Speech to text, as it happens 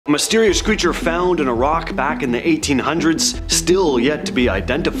A mysterious creature found in a rock back in the 1800s, still yet to be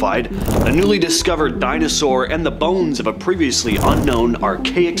identified, a newly discovered dinosaur, and the bones of a previously unknown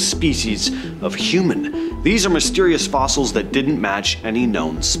archaic species of human. These are mysterious fossils that didn't match any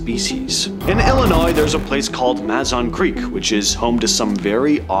known species. In Illinois, there's a place called Mazon Creek, which is home to some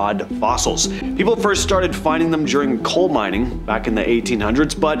very odd fossils. People first started finding them during coal mining back in the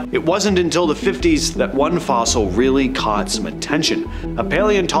 1800s, but it wasn't until the 50s that one fossil really caught some attention. A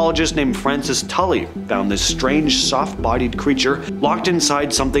paleontologist named Francis Tully found this strange soft-bodied creature locked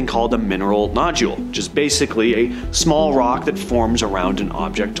inside something called a mineral nodule, which is basically a small rock that forms around an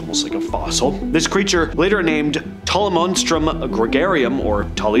object almost like a fossil. This creature, later named Tullimonstrum gregarium, or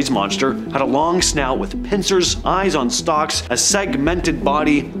Tully's monster, had a long snout with pincers, eyes on stalks, a segmented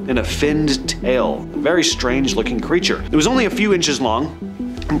body, and a finned tail. A very strange looking creature. It was only a few inches long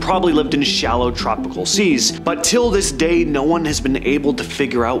and probably lived in shallow tropical seas, but till this day no one has been able to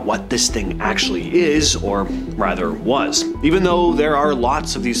figure out what this thing actually is, or rather was. Even though there are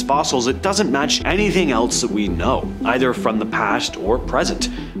lots of these fossils, it doesn't match anything else that we know, either from the past or present.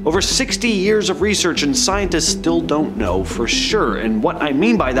 Over 60 years of research and scientists still don't know for sure, and what I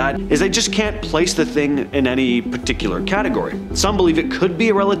mean by that is they just can't place the thing in any particular category. Some believe it could be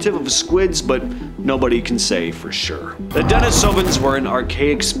a relative of squids, but nobody can say for sure. The Denisovans were an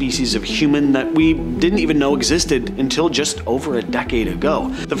archaic species of human that we didn't even know existed until just over a decade ago.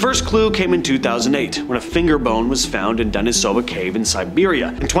 The first clue came in 2008 when a finger bone was found in Denisova cave in Siberia.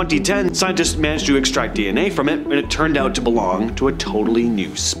 In 2010, scientists managed to extract DNA from it, and it turned out to belong to a totally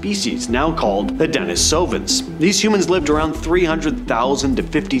new species, now called the Denisovans. These humans lived around 300,000 to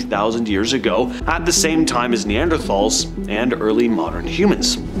 50,000 years ago, at the same time as Neanderthals and early modern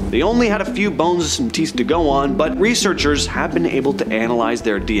humans. They only had a few bones and teeth to go on, but researchers have been able to analyze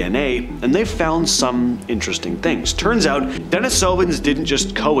their DNA, and they've found some interesting things. Turns out, Denisovans didn't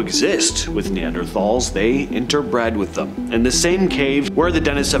just coexist with Neanderthals, they interbred with them. In the same cave where the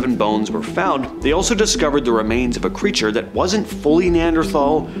Denisovan bones were found, they also discovered the remains of a creature that wasn't fully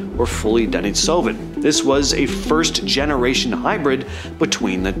Neanderthal or fully Denisovan. This was a first-generation hybrid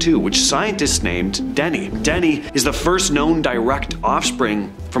between the two, which scientists named Denny. Denny is the first known direct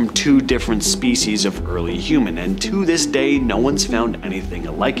offspring from two different species of early human, and to this day no one's found anything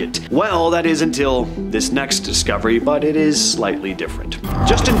like it. Well, that is until this next discovery, but it is slightly different.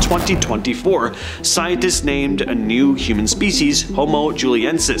 Just in 2024, scientists named a new human species, Homo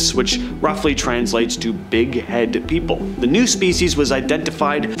juliensis, which roughly translates to big head people. The new species was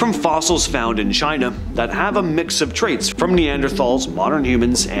identified from fossils found in China that have a mix of traits from Neanderthals, modern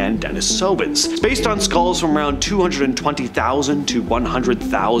humans, and Denisovans. It's based on skulls from around 220,000 to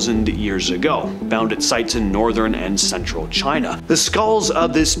 100,000 years ago, found at sites in northern and central China. The skulls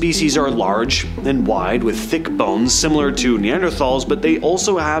of this species are large and wide with thick bones similar to Neanderthals, but they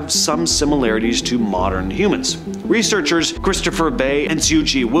also have some similarities to modern humans. Researchers Christopher Bay and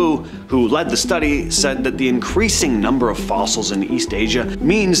Xiuqi Wu, who led the study, said that the increasing number of fossils in East Asia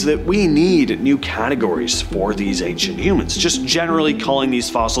means that we need new categories for these ancient humans. Just generally calling these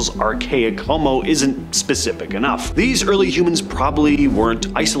fossils archaic Homo isn't specific enough. These early humans probably weren't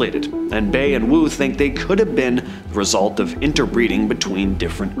isolated, and Bay and Wu think they could have been the result of interbreeding between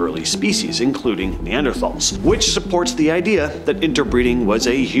different early species, including Neanderthals, which supports the idea that interbreeding was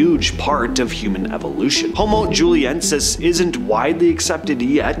a huge part of human evolution. Homo juliensis isn't widely accepted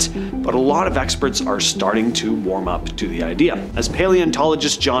yet, but a lot of experts are starting to warm up to the idea. As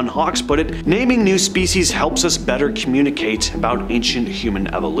paleontologist John Hawks put it, naming new species helps us better communicate about ancient human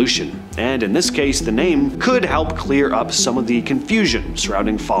evolution, and in this case the name could help clear up some of the confusion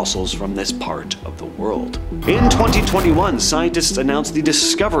surrounding fossils from this part of the world. In 2021, scientists announced the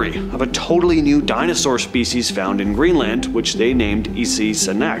discovery of a totally new dinosaur species found in Greenland, which they named Issi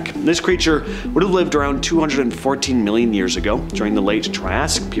Saaneq. This creature would have lived around 214 million years ago during the late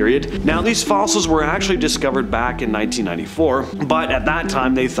Triassic period. Now, these fossils were actually discovered back in 1994, but at that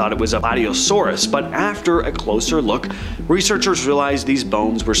time they thought it was a Plateosaurus. But after a closer look, researchers realized these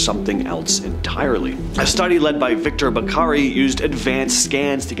bones were something else entirely. A study led by Victor Bakari used advanced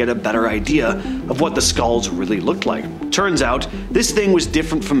scans to get a better idea of what the skulls really looked like. Turns out, this thing was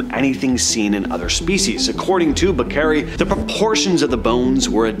different from anything seen in other species. According to Bakari, the proportions of the bones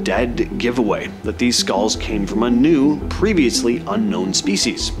were a dead giveaway that these skulls came from a new, previously unknown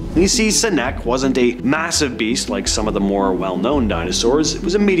species. Issi Saaneq wasn't a massive beast like some of the more well-known dinosaurs. It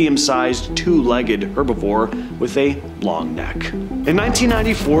was a medium-sized, two-legged herbivore with a long neck. In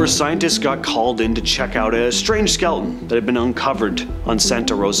 1994, scientists got called in to check out a strange skeleton that had been uncovered on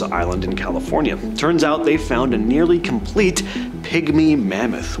Santa Rosa Island in California. Turns out they found a nearly complete Pygmy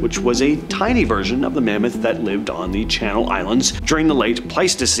Mammoth, which was a tiny version of the mammoth that lived on the Channel Islands during the late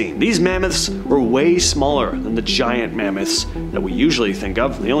Pleistocene. These mammoths were way smaller than the giant mammoths that we usually think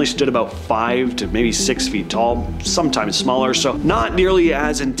of. They only stood about 5 to maybe 6 feet tall, sometimes smaller, so not nearly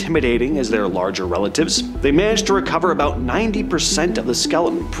as intimidating as their larger relatives. They managed to recover about 90% of the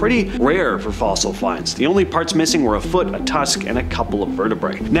skeleton, pretty rare for fossil finds. The only parts missing were a foot, a tusk, and a couple of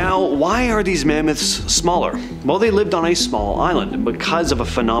vertebrae. Now, why are these mammoths smaller? Well, they lived on a small island, and because of a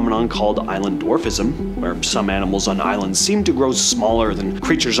phenomenon called island dwarfism, where some animals on islands seem to grow smaller than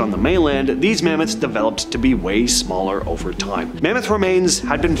creatures on the mainland, these mammoths developed to be way smaller over time. Mammoth remains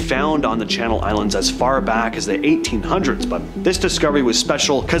had been found on the Channel Islands as far back as the 1800s, but this discovery was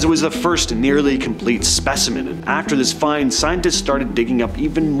special because it was the first nearly complete specimen, and after this find, scientists started digging up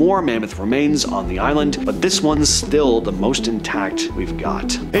even more mammoth remains on the island, but this one's still the most intact we've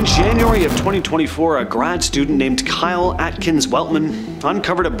got. In January of 2024, a grad student named Kyle Atkins Weltman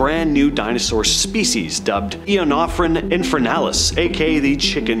uncovered a brand new dinosaur species dubbed Ionophron infernalis, aka the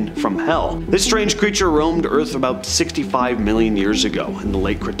chicken from hell. This strange creature roamed Earth about 65 million years ago in the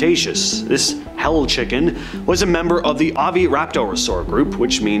late Cretaceous. This hell chicken was a member of the Oviraptorosaur group,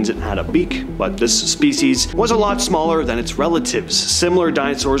 which means it had a beak, but this species was a lot smaller than its relatives. Similar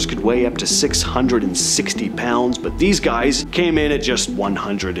dinosaurs could weigh up to 660 pounds, but these guys came in at just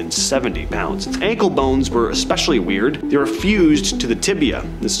 170 pounds. Its ankle bones were especially weird. They were fused to the tibia.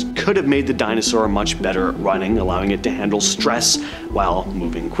 This could have made the dinosaur much better at running, allowing it to handle stress while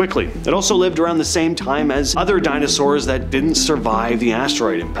moving quickly. It also lived around the same time as other dinosaurs that didn't survive the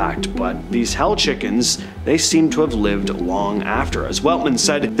asteroid impact, but these hell chickens, they seem to have lived long after. As Weltman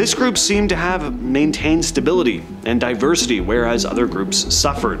said, this group seemed to have maintained stability and diversity, whereas other groups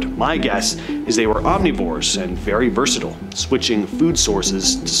suffered. My guess is they were omnivores and very versatile, switching food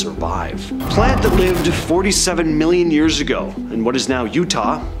sources to survive. A plant that lived 47 million years ago in what is now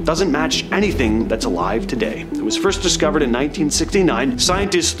Utah doesn't match anything that's alive today. It was first discovered in 1969.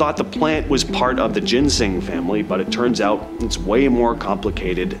 Scientists thought the plant was part of the ginseng family, but it turns out it's way more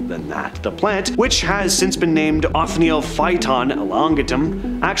complicated than that. The plant, which has since been named Ophthalmophyton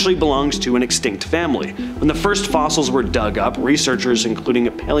elongatum, actually belongs to an extinct family. When the first fossils were dug up, researchers, including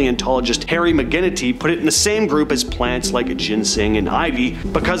a paleontologist Harry McGinnity, put it in the same group as plants like ginseng and ivy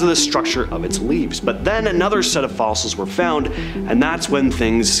because of the structure of its leaves. But then another set of fossils were found, and that's when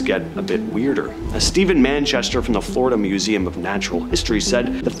things get a bit weirder. As Stephen Manchester from the Florida Museum of Natural History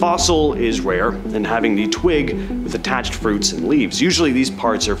said, the fossil is rare and having the twig with attached fruits and leaves. Usually these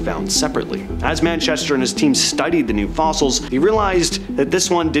parts are found separately. As Manchester and his team studied the new fossils, he realized that this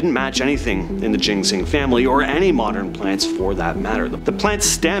one didn't match anything in the ginseng family or any modern plants for that matter. The plant's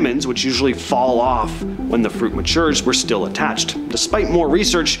stamens, which usually fall off when the fruit matures, were still attached. Despite more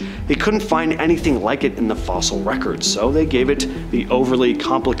research, they couldn't find anything like it in the fossil records, so they gave it the overly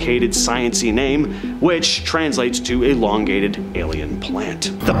complicated sciencey name, which translates to elongated alien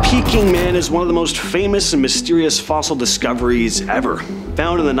plant. The Peking Man is one of the most famous and mysterious fossil discoveries ever.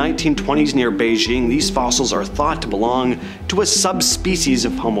 Found in the 1920s near Beijing, these fossils are thought to belong to a subspecies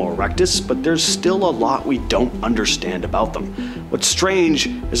of Homo erectus, but there's still a lot we don't understand about them. What's strange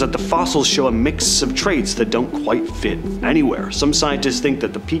is that the fossils show a mix of traits that don't quite fit anywhere. Some scientists think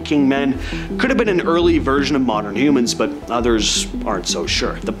that the Peking Man could have been an early version of modern humans, but others aren't so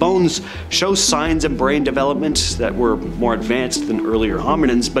sure. The bones show signs of brain development that were more advanced than earlier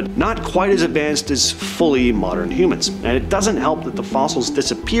hominins, but not quite as advanced as fully modern humans. And it doesn't help that the fossils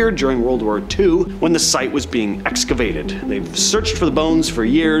disappeared during World War II when the site was being excavated. They've searched for the bones for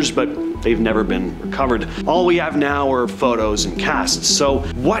years, but they've never been recovered. All we have now are photos and casts. So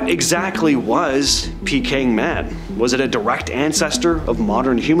what exactly was Peking Man? Was it a direct ancestor of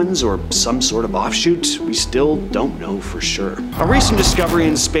modern humans or some sort of offshoot? We still don't know for sure. A recent discovery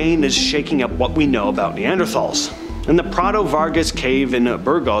in Spain is shaking up what we know about Neanderthals. In the Prado Vargas cave in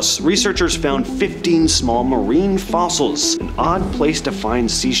Burgos, researchers found 15 small marine fossils, an odd place to find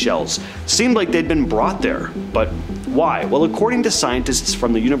seashells. Seemed like they'd been brought there, but why? Well, according to scientists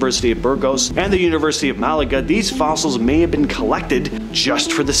from the University of Burgos and the University of Malaga, these fossils may have been collected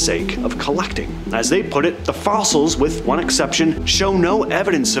just for the sake of collecting. As they put it, the fossils, with one exception, show no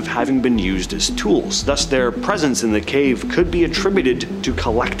evidence of having been used as tools. Thus, their presence in the cave could be attributed to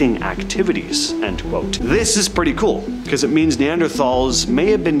collecting activities, end quote. This is pretty cool, because it means Neanderthals may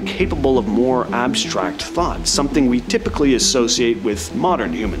have been capable of more abstract thought, something we typically associate with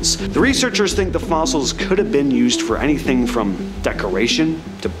modern humans. The researchers think the fossils could have been used for anything from decoration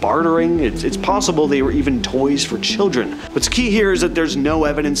to bartering. It's possible they were even toys for children. What's key here is that there's no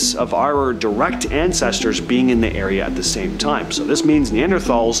evidence of our direct ancestors being in the area at the same time. So this means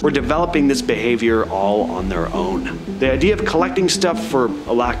Neanderthals were developing this behavior all on their own. The idea of collecting stuff, for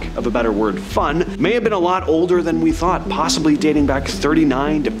a lack of a better word, fun, may have been a lot older than we thought, possibly dating back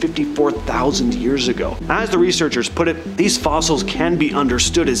 39 to 54,000 years ago. As the researchers put it, these fossils can be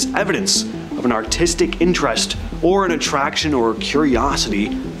understood as evidence of an artistic interest or an attraction or curiosity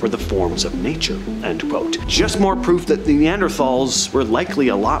for the forms of nature, end quote. Just more proof that the Neanderthals were likely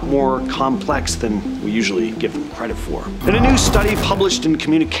a lot more complex than we usually give them credit for. In a new study published in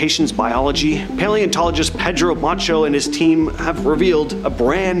Communications Biology, paleontologist Pedro Macho and his team have revealed a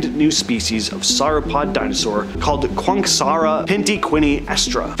brand new species of sauropod dinosaur called Quanxara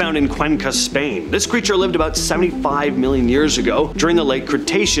pintiquinestra, found in Cuenca, Spain. This creature lived about 75 million years ago during the late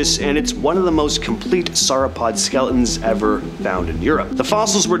Cretaceous, and it's one of the most complete sauropod skeletons ever found in Europe. The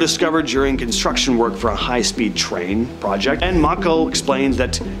fossils were discovered during construction work for a high-speed train project, and Mako explains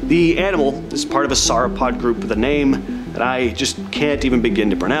that the animal is part of a sauropod group with a name that I just can't even begin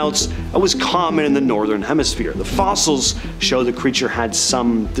to pronounce, and was common in the northern hemisphere. The fossils show the creature had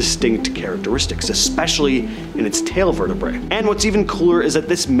some distinct characteristics, especially in its tail vertebrae. And what's even cooler is that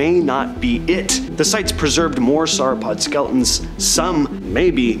this may not be it. The site's preserved more sauropod skeletons, some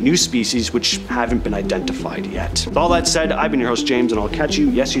may be new species which haven't been identified yet. With all that said, I've been your host James, and I'll catch you,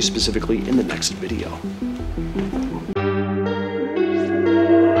 yes you specifically, in the next video.